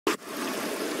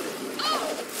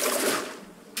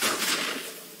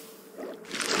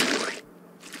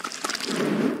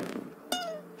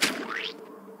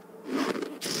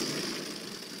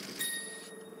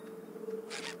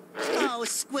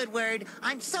Squidward.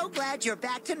 I'm so glad you're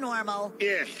back to normal.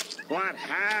 Ugh, what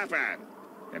happened?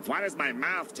 And why does my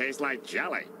mouth taste like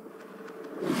jelly?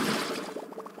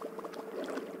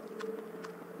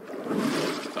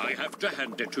 I have to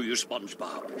hand it to you,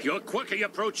 SpongeBob. Your quirky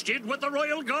approach did what the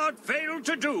Royal Guard failed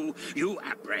to do. You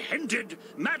apprehended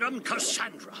Madame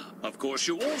Cassandra. Of course,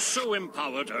 you also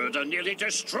empowered her to nearly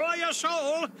destroy us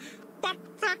all. But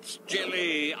that's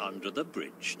jelly under the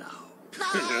bridge now.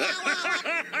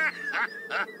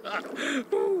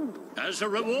 As a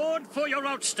reward for your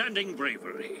outstanding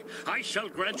bravery, I shall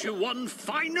grant you one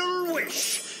final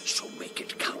wish, so make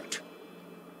it count.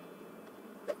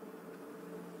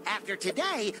 After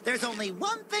today, there's only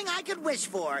one thing I could wish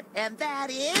for, and that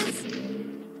is...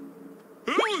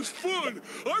 That was fun!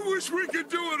 I wish we could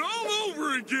do it all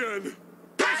over again!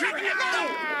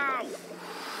 No!